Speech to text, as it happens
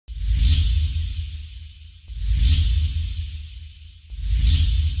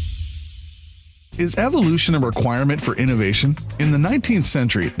Is evolution a requirement for innovation? In the 19th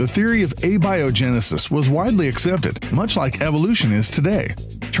century, the theory of abiogenesis was widely accepted, much like evolution is today.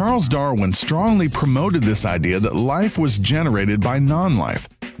 Charles Darwin strongly promoted this idea that life was generated by non-life.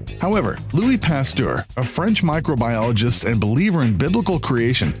 However, Louis Pasteur, a French microbiologist and believer in biblical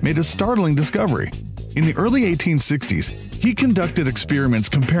creation, made a startling discovery. In the early 1860s, he conducted experiments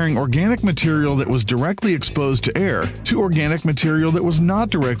comparing organic material that was directly exposed to air to organic material that was not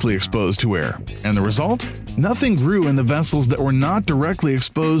directly exposed to air. And the result? Nothing grew in the vessels that were not directly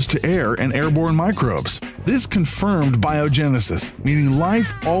exposed to air and airborne microbes. This confirmed biogenesis, meaning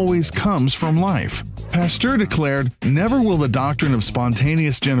life always comes from life. Pasteur declared, "Never will the doctrine of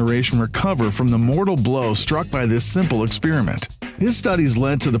spontaneous generation recover from the mortal blow struck by this simple experiment." His studies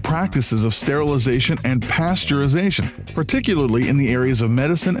led to the practices of sterilization and pasteurization, particularly in the areas of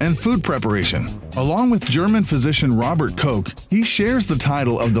medicine and food preparation. Along with German physician Robert Koch, he shares the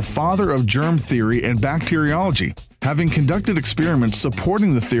title of the father of germ theory and bacteriology, having conducted experiments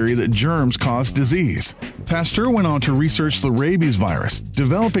supporting the theory that germs cause disease. Pasteur went on to research the rabies virus,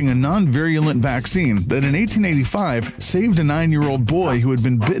 developing a non-virulent vaccine that in 1885 saved a 9-year-old boy who had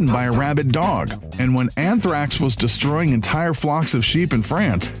been bitten by a rabid dog. And when anthrax was destroying entire flocks of sheep in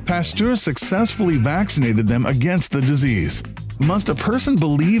France, Pasteur successfully vaccinated them against the disease. Must a person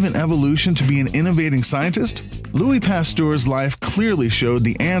believe in evolution to be an innovating scientist? Louis Pasteur's life clearly showed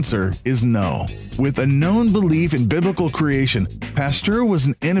the answer is no. With a known belief in biblical creation, Pasteur was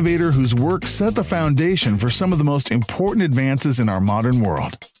an innovator whose work set the foundation for some of the most important advances in our modern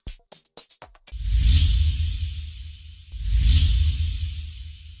world.